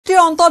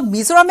সমষ্টিৰ অন্তত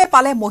মিজোৰামে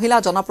পালে মহিলা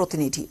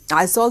জনপ্ৰতিনিধি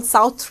আইজল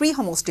সাউথ 3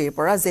 সমষ্টিৰ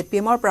পৰা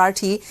জেপিএমৰ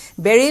প্ৰাৰ্থী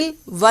বেৰিল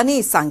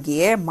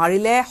ভানেইসাংগিয়ে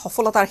মাৰিলে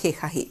সফলতাৰ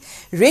শেষাহি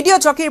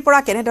ৰেডিঅ' জকিৰ পৰা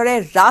কেনেদৰে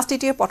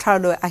ৰাজনীতিৰ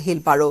পথাৰলৈ আহিল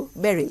বাৰু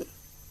বেৰিল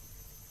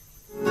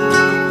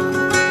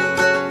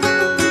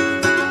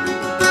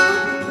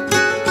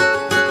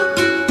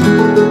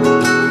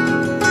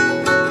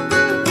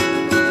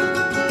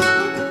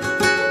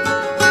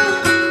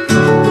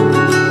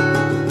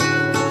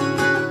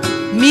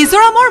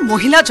মিজোৰামৰ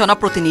মহিলা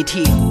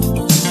জনপ্ৰতিনিধি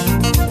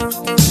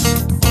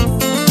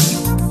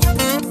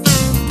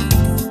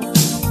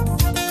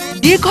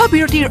দীৰ্ঘ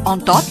বিৰতিৰ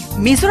অন্তত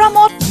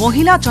মিজোৰামত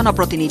মহিলা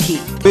জনপ্ৰতিনিধি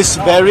মিস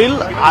বেৰিল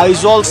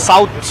আইজল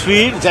সাউথ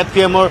 3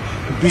 জেপিএমৰ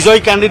বিজয়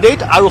ক্যান্ডিডেট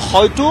আৰু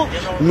হয়তো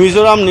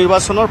মিজোৰাম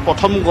নিৰ্বাচনৰ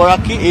প্ৰথম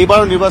গৰাকী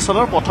এইবাৰ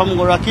নিৰ্বাচনৰ প্ৰথম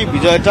গৰাকী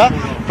বিজয়তা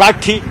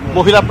প্ৰাৰ্থী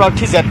মহিলা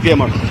প্ৰাৰ্থী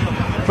জেপিএমৰ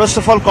first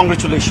of all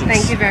কংগ্ৰেচুলেশনস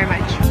thank you very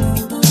মাচ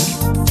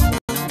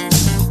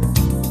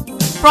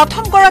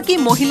প্ৰথম গৰাকী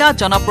মহিলা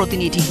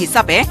জনপ্ৰতিনিধি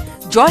হিচাপে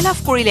জয়লাভ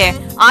কৰিলে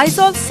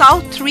আইজল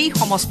সাউথ 3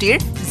 সমষ্টিৰ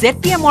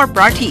জেপিএমৰ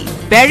প্ৰাৰ্থী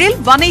বেৰিল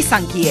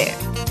ভানেইসাংগিয়ে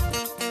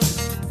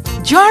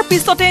যোৱাৰ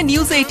পিছতে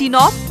নিউজ 18ত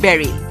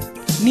বেৰিল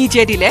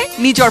নিজে দিলে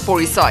নিজৰ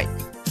পৰিচয়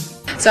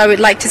So I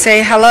would like to say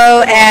hello,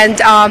 and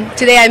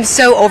today I'm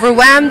so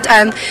overwhelmed.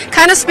 I'm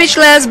kind of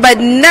speechless, but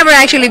never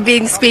actually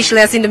being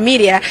speechless in the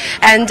media.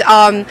 And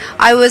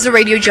I was a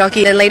radio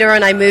jockey, and later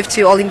on I moved to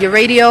All India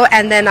Radio,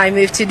 and then I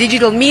moved to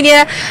digital media.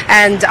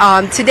 And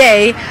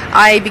today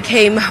I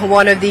became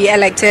one of the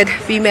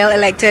female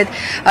elected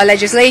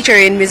legislature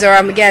in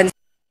Mizoram again.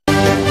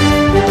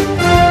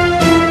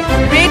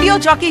 Radio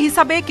jockey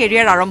hisabe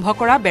career arambha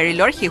kora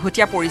Barylor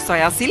শেহতীয়া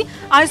পৰিচয় আছিল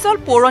আইজল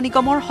পৌৰ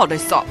নিগমৰ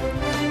সদস্য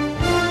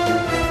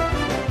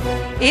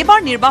এবাৰ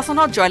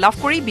নিৰ্বাচনত জয়লাভ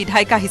কৰি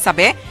বিধায়িকা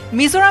হিচাপে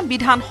মিজোৰাম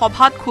বিধান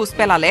সভাত খুজ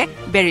পেলালে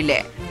বেৰিলে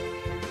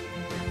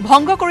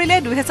ভংগ কৰিলে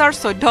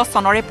 2014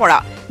 চনৰে পৰা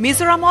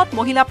মিজোৰামত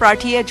মহিলা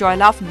প্ৰাৰ্থীয়ে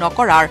জয়লাভ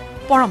নকৰাৰ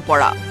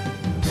পৰম্পৰা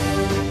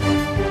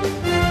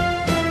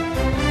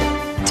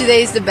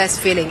Today is the best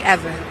feeling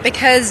ever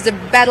because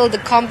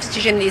the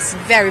competition is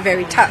very,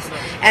 very tough.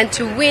 And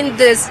to win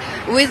this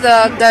with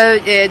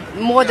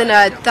more than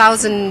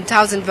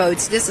 1,000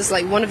 votes, this is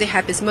like one of the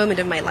happiest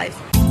moments of my life.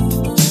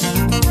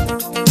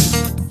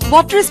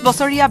 32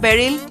 বছৰীয়া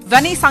beryl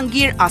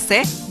ভানেইসাংগিৰ আছে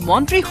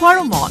মন্ত্ৰী হোৱাৰ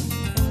মন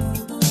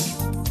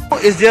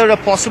Is there a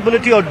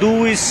possibility or do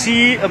we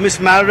see Miss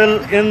Baryl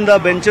in the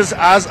benches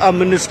as a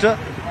minister?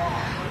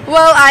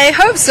 Well, I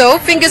hope so.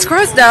 Fingers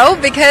crossed, though,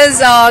 because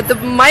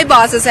my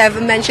bosses have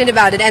mentioned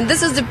about it, and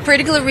this is the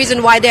particular reason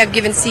why they have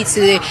given seats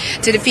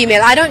to the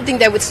female. I don't think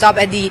they would stop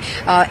at the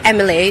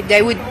MLA.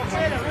 They would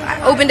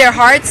open their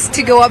hearts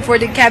to go up for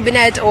the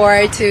cabinet or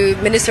to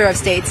Minister of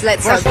States.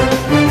 Let's hope.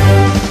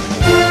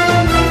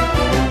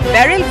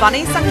 Baryl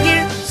Vanneihsangir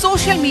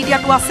social media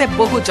to ase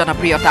bohu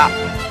janapriyota.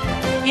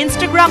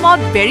 Instagramot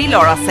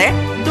Barylor ase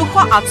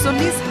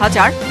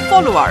 248,000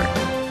 follower.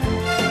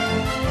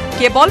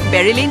 কেৱল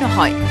বেৰিলেই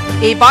নহয়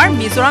এইবাৰ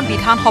মিজোৰাম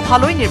বিধান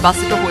সভালৈ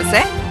নিৰ্বাচিত হৈছে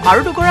আৰু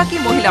দুগৰাকী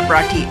মহিলা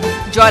প্ৰাৰ্থী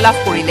জয়লাভ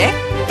কৰিলে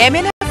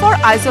এমএনএফৰ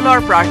আইজলৰ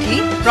প্ৰাৰ্থী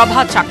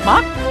প্ৰভাত চাকমা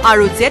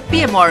আৰু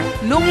জেপিএমৰ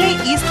লুংলেই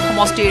ইষ্ট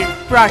সমষ্টিৰ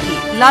প্ৰাৰ্থী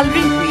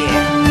লালৰিং প্ৰিয়ে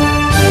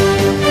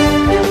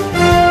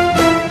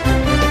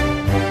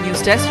news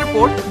desk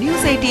report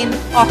news 18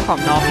 Assam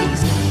north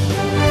east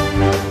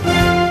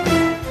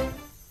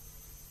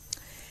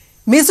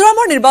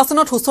মিজোৰামৰ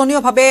নিৰ্বাচনত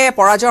হুচনীয়ভাৱে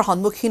পৰাজয়ৰ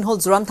সন্মুখীন হ'ল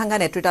জোৰামথাঙ্গা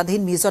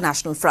নেতৃত্বাধীন মিজো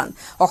নেশ্যনেল ফ্ৰণ্ট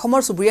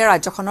অসমৰ সুবুৰীয়া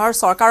ৰাজ্যখনৰ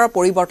চৰকাৰৰ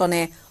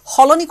পৰিৱৰ্তনে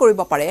সলনি কৰিব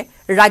পাৰে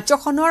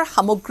ৰাজ্যখনৰ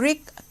সামগ্ৰিক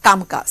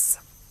কামকাজ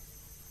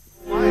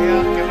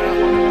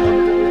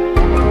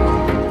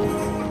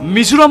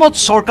মিজোৰামত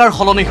চৰকাৰ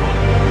সলনি হ'ল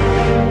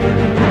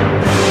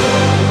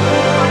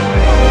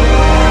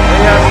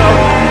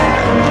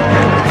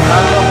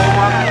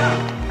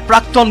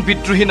প্ৰাক্তন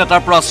বিদ্ৰোহী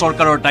নেতাৰ পৰা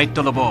চৰকাৰৰ দায়িত্ব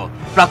ল'ব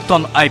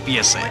প্ৰাক্তন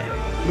আইপিএছে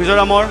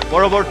মিজোৰামৰ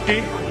পৰৱৰ্তী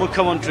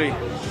মুখ্যমন্ত্ৰী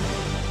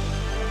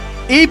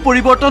এই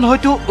পৰিৱৰ্তন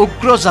হয়তো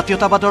উগ্ৰ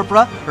জাতীয়তাবাদৰ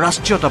পৰা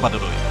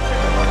ৰাষ্ট্ৰীয়তাবাদলৈ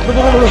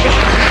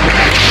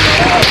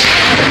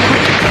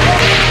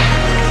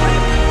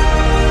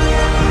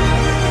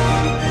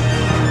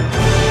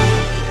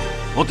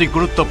অতি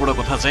গুৰুত্বপূৰ্ণ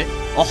কথা যে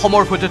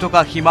অসমৰ সৈতে থকা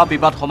সীমা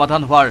বিবাদ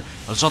সমাধান হোৱাৰ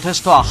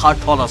যথেষ্ট আশাৰ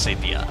থল আছে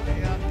এতিয়া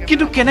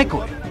কিন্তু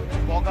কেনেকৈ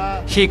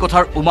সেই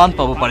কথাৰ উমান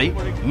পাব পাৰি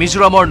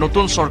মিজোৰামৰ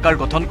নতুন চৰকাৰ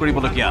গঠন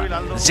কৰিবলগীয়া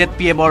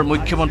জেপিএমৰ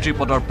মুখ্যমন্ত্ৰী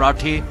পদৰ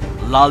প্ৰাৰ্থী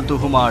লাল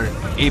দুহুমাৰ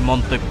এই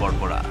মন্তব্যৰ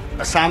পৰা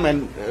Assam and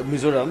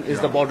Mizoram is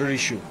the border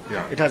issue.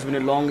 It has been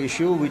a long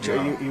issue which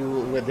you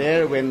were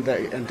there when the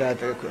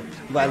entire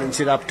violence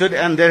erupted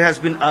and there has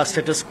been a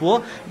status quo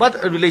but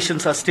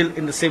relations are still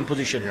in the same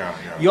position.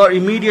 Your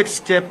immediate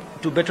step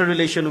to better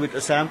relation with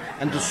Assam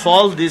and to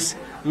solve this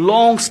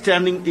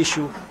long-standing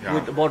issue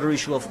with the border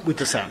issue with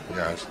Assam.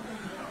 Yes.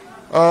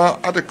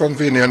 At a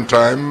convenient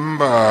time,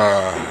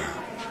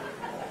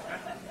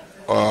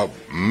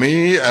 me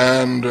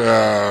and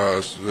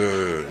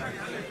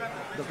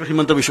Dr.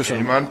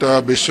 Himanta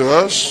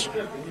Biswas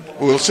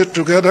will sit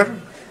together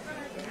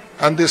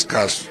and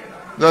discuss.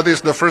 That is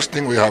the first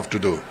thing we have to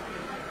do.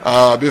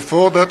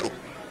 Before that,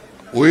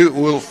 we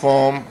will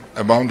form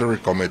a boundary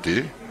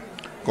committee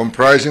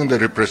comprising the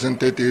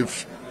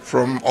representatives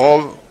from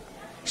all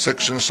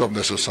sections of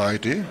the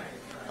society.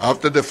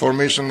 After the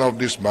formation of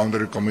this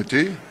boundary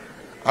committee,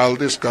 I'll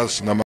discuss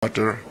the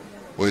matter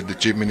with the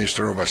Chief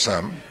Minister of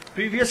Assam.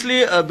 Previously,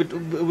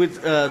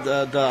 with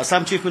the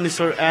Assam Chief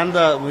Minister and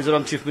the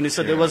Mizoram Chief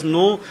Minister, there was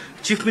no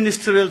Chief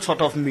Ministerial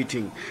sort of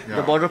meeting.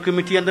 The border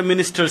committee and the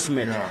ministers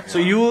met. So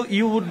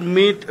you would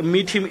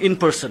meet him in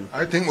person.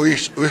 I think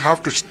we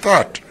have to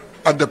start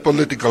at the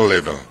political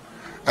level,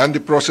 and the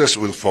process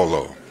will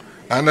follow.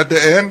 And at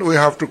the end, we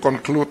have to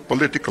conclude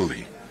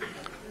politically.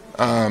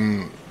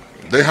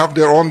 They have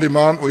their own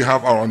demand, we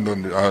have our own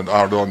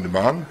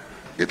demand.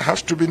 It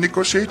has to be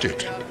negotiated.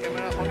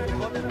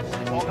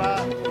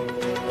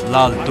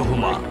 লাল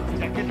দুহুমা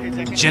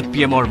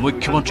জেডপিএমৰ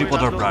মুখ্যমন্ত্ৰী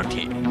পদৰ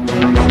প্ৰাৰ্থী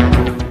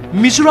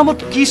মিজোৰামত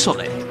কি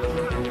চলে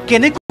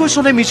কেনেকৈ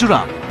চলে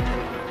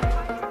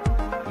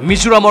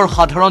মিজোৰামৰ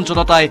সাধাৰণ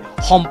জনতাই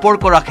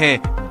সম্পৰ্ক ৰাখে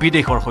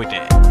বিদেশৰ সৈতে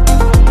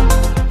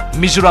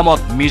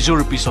মিজোৰামত মিজোৰ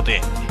পিছতে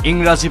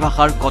ইংৰাজী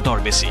ভাষাৰ কদৰ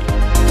বেছি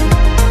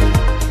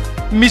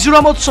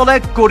মিজোৰামত চলে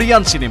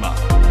কোৰিয়ান চিনেমা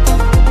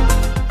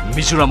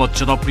মিজোৰামত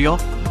জনপ্ৰিয়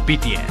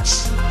বিটিএছ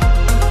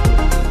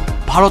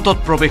ভাৰতত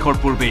প্ৰৱেশৰ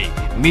পূৰ্বে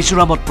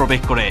মিজোৰামত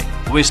প্ৰৱেশ কৰে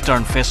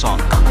ৱেষ্টাৰ্ণ ফেশ্বন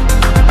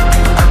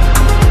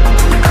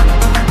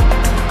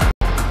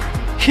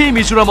সেই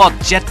মিজোৰামত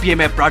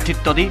জেডপিএমে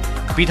প্ৰাৰ্থিত্ব দি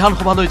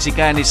বিধানসভালৈ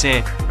জিকাই আনিছে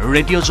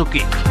radio'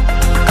 jockey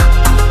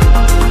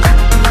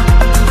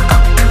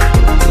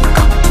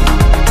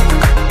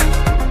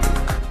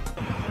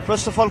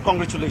First of all,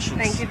 congratulations.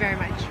 Thank you very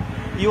much.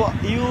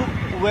 You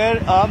were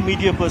a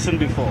media person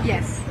before.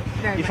 Yes.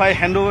 If I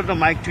hand over the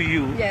mic to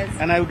you,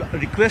 and I would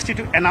request you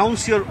to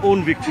announce your own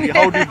victory,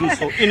 how do you do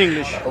so in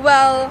English?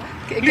 Well,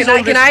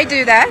 can I do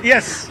that?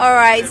 Yes. All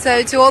right. So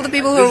to all the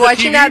people who are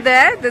watching out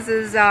there, this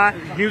is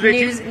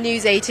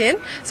News 18.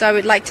 So I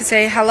would like to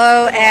say hello.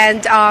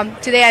 And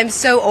today I'm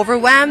so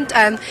overwhelmed.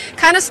 I'm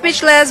kind of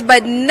speechless,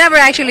 but never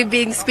actually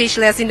being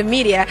speechless in the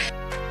media.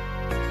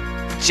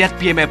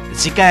 জেডপিএমে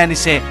জিকাই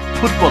আনিছে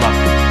footballer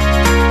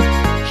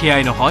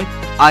হিয়াই নহয়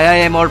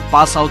IIMৰ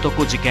পাছ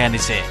আউটকো জিকাই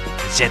আনিছে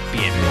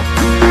ZPM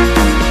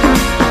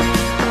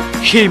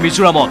সেই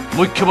মিজোৰামত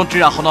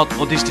মুখ্যমন্ত্ৰীৰ আসনত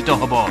অধিষ্ঠিত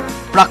হ'ব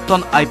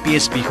প্ৰাক্তন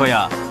IPS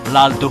বিষয়া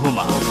লাল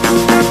দুহুমা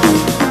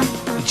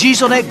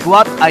যিজনে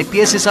গোৱাত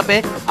IPS হিচাপে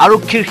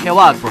আৰক্ষীৰ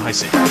সেৱা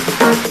আগবঢ়াইছে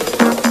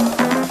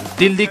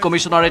দিল্লী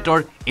কমিশনাৰেটৰ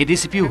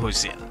ADCPও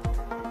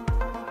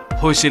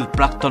হৈছিল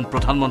প্ৰাক্তন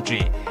প্ৰধানমন্ত্ৰী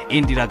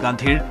ইন্দিৰা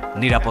গান্ধীৰ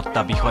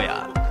নিৰাপত্তা বিষয়া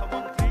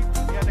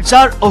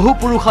যাৰ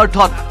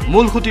অহুপুৰুষাৰ্থত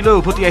মূলসুতিলৈ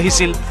উভতি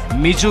আহিছিল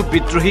মিজো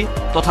বিদ্ৰোহী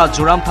তথা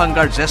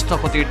জোৰামথাংগাৰ জ্যেষ্ঠ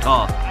সতীৰ্থ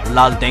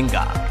লাল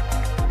ডেংগা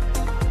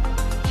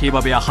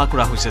সেইবাবে আশা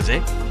কৰা হৈছে যে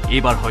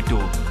এইবাৰ হয়তো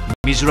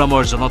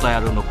মিজোৰামৰ জনতাই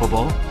আৰু নকব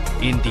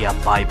India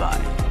bye bye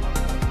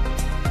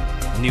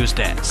news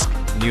desk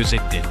news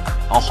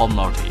 18 Assam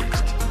north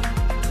east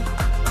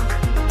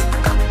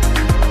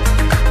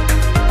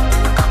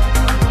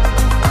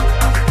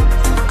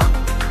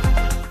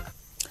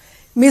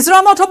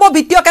মিজোৰামত হ'ব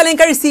বিত্তীয়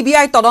কেলেংকাৰী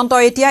CBI তদন্ত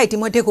এতিয়া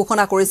ইতিমধ্যে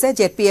ঘোষণা কৰিছে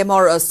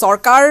জেডপিএমৰ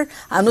চৰকাৰ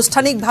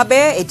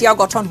আনুষ্ঠানিকভাৱে এতিয়া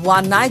গঠন হোৱা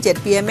নাই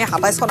জেডপিএমে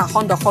 27খন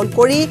আসন দখল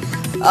কৰি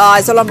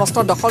আইজলৰ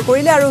মস্তত দখল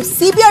কৰিলে আৰু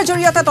CBIৰ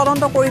জৰিয়তে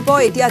তদন্ত কৰিব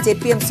এতিয়া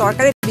জেডপিএম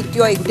চৰকাৰে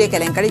বিত্তীয় গুটে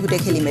কেলেংকাৰী গুটে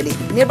খেলিমেলি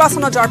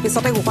নিৰ্বাচনত যোৱাৰ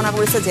পিছতে ঘোষণা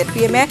কৰিছে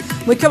জেডপিএমে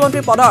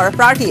মুখ্যমন্ত্ৰী পদৰ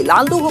প্ৰাৰ্থী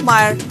লাল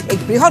দুহুমাৰ এক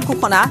বৃহৎ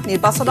ঘোষণা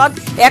নিৰ্বাচনত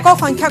একক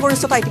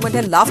সংখ্যাগৰিষ্ঠতা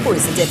ইতিমধ্যে লাভ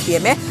কৰিছে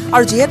জেডপিএমে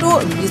আৰু যেহেতু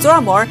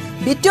মিজোৰামৰ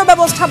বিত্তীয়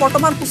ব্যৱস্থা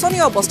বৰ্তমান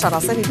শোচনীয় অৱস্থাত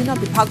আছে বিভিন্ন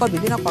বিভাগৰ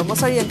বিভিন্ন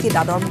কৰ্মচাৰী এমকি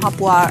দাদৰমহা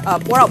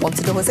পোৱা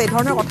বঞ্চিত হৈছে এই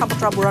ধৰণৰ কথা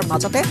বতৰাবোৰৰ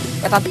মাজতে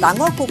এটা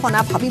ডাঙৰ ঘোষণা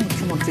ভাবি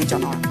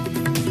মুখ্যমন্ত্ৰীজনৰ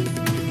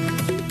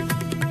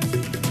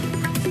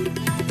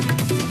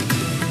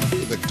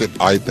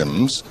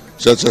items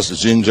such as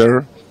ginger,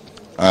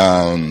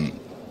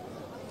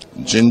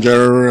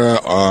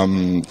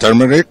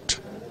 turmeric,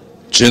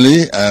 chili,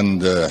 and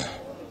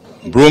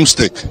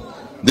broomstick.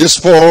 These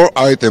 4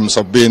 items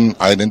have been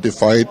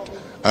identified,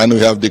 and we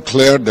have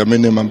declared the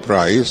minimum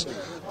price,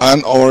 and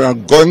we are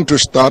going to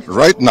start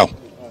right now.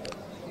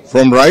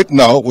 From right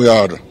now, we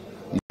are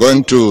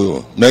going to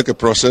make a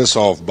process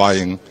of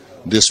buying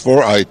these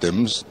 4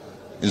 items,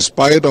 in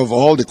spite of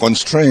all the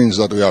constraints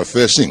that we are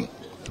facing.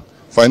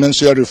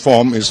 Financial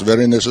reform is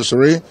very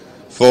necessary.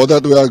 For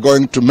that, we are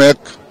going to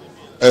make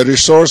a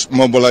resource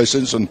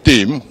mobilization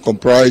team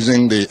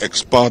comprising the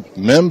expert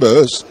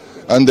members,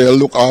 and they'll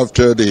look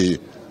after the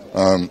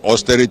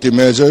austerity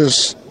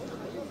measures,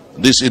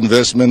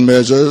 disinvestment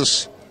measures,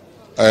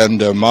 and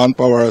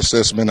manpower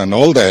assessment and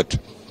all that.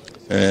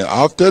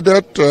 After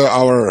that,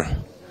 our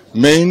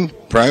main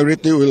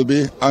priority will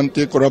be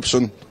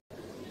anti-corruption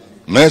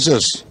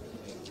measures.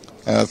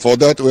 For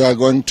that, we are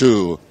going to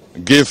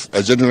give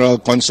a general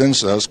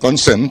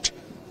consent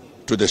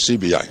to the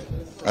CBI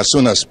as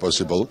soon as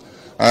possible.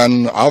 And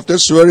after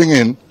swearing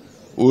in,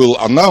 we will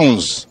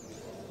announce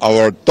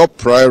our top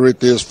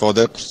priorities for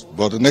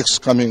the next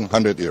coming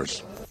 100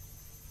 years.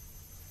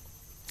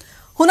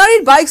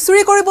 সোণাৰীত bike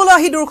চুৰি কৰিবলৈ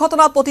আহি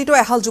দুৰ্ঘটনাত পতিত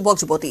এহাল যুৱক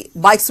যুৱতী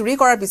bike চুৰি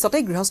কৰাৰ পিছতে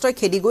গৃহস্থই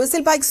খেদি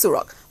গৈছিল বাইক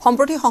চুৰক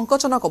সম্প্ৰতি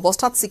সংকটজনক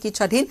অৱস্থাত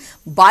চিকিৎসাধীন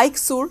বাইক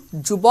চুৰ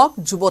যুৱক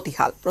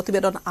যুৱতীহাল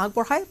প্ৰতিবেদন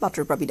আগবঢ়াই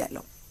বাতৰিৰ পৰা বিদায়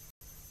লম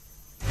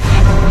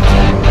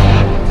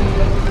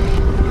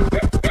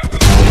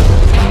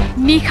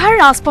নিখাৰ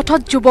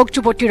ৰাজপথত যুৱক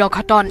যুৱতীৰ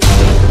অঘটন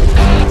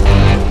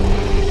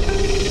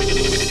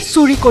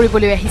চুৰি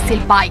কৰিবলৈ আহিছিল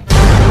বাইক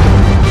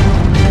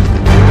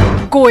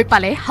গৈ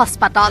পালে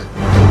হাস্পাতাল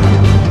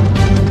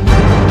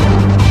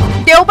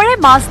দেওবাৰে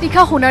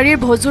মাজনিশা সোণাৰীৰ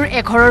ভজুৰ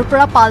এঘৰৰ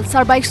পৰা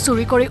পালচাৰ বাইক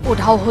চুৰি কৰি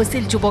উধাও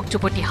হৈছিল যুৱক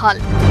যুৱতীহাল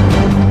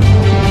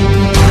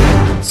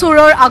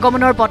চুৰৰ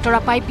আগমনৰ বতৰা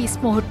পাই পিছ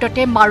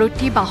মুহূৰ্ততে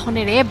মাৰুতি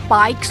বাহনেৰে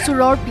বাইক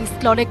চুৰৰ পিছ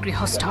ললে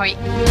গৃহস্থই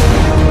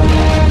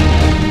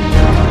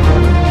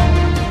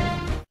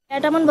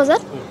এটামান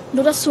বজাত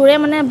দুটা চুৰে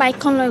মানে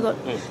বাইকখন লৈ গ'ল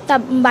তা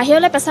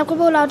বাহিৰলৈ পেচাব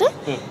কৰিব ওলাওতে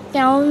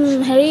তেওঁ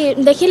হেৰি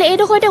দেখিলে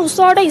এইডোখৰ এতিয়া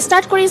ওচৰতে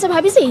ষ্টাৰ্ট কৰিছে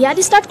ভাবিছে ইয়াত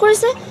ষ্টাৰ্ট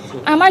কৰিছে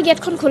আমাৰ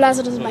গেটখন খোলা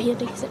আছে বাহিৰত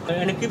দেখিছে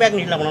এনে কি বাইক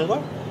নিলা আপোনালোকৰ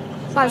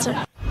পালচাৰ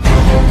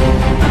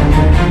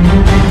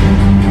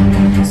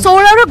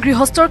চোৰ আৰু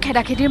গৃহস্থৰ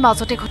খেদাখেদিৰ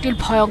মাজতে ঘটিল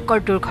ভয়ংকৰ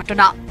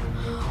দুৰ্ঘটনা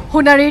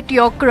সোণাৰীৰ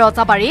টিয়ক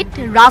ৰজাবাৰীত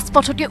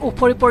ৰাজপথতে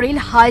উপৰি পৰিল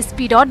হাই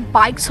স্পীডত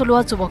বাইক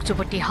চলোৱা যুৱক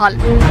যুৱতীহাল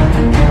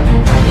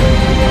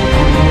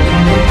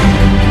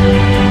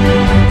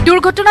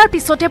দুৰ্ঘটনাৰ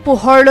পিছতে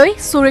পোহৰলৈ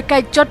চুৰি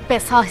কাৰ্যত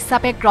পেছা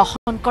হিচাপে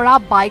গ্ৰহণ কৰা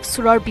বাইক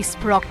চুৰৰ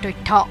বিস্ফোৰক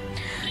তথ্য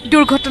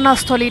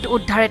দুৰ্ঘটনাস্থলীত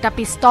উদ্ধাৰ এটা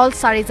পিষ্টল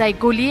 4 জাই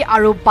গুলী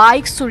আৰু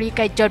বাইক চুৰি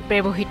কাৰ্যত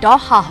ব্যৱহৃত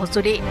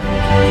সা-সঁজুলি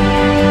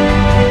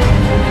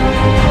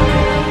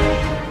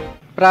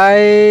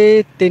প্ৰায়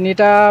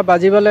 3টা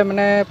বাজিবলৈ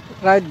মানে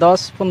প্ৰায়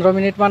 10-15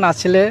 মিনিট মান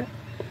আছিলে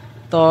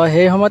তো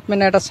সেই সময়ত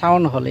মানে এটা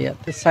সাউন্ড হল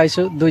ইয়াত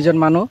চাইছো দুইজন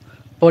মানুহ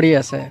পৰি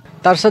আছে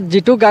তাৰছত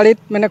জিটু গাড়ীত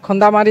মানে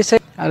খুন্দা মাৰিছে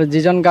আৰু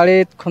যিজন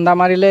গাড়ীত খুন্দা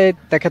মাৰিলে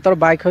তেখেতৰ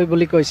বাইক হৈ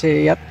বুলি কৈছে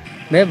ইয়াত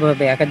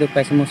বেয়াকে দুখ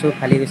পাইছে মোৰ চুৰ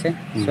ফালি গৈছে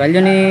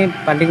ছোৱালীজনী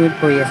পাল্টি কৰি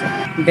পৰি আছে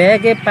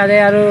বেগে পাৰে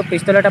আৰু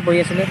পিষ্টল এটা পৰি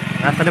আছিলে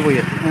ৰাস্তাতে পৰি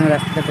আছিল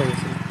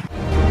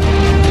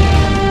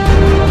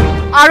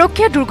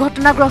আৰক্ষীয়ে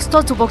দুৰ্ঘটনাগ্ৰস্ত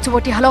যুৱক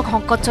যুৱতীহালক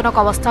সংকটজনক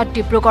অৱস্থাত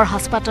ডিব্ৰুগড়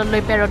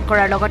হাস্পাতাললৈ প্ৰেৰণ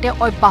কৰাৰ লগতে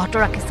অব্যাহত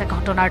ৰাখিছে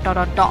ঘটনাৰ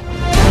তদন্ত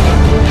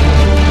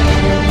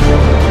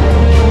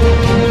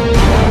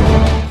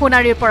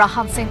সোণাৰীৰ পৰা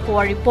হামসেং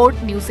কোৱাৰ report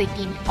news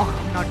 18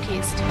 Assam north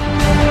east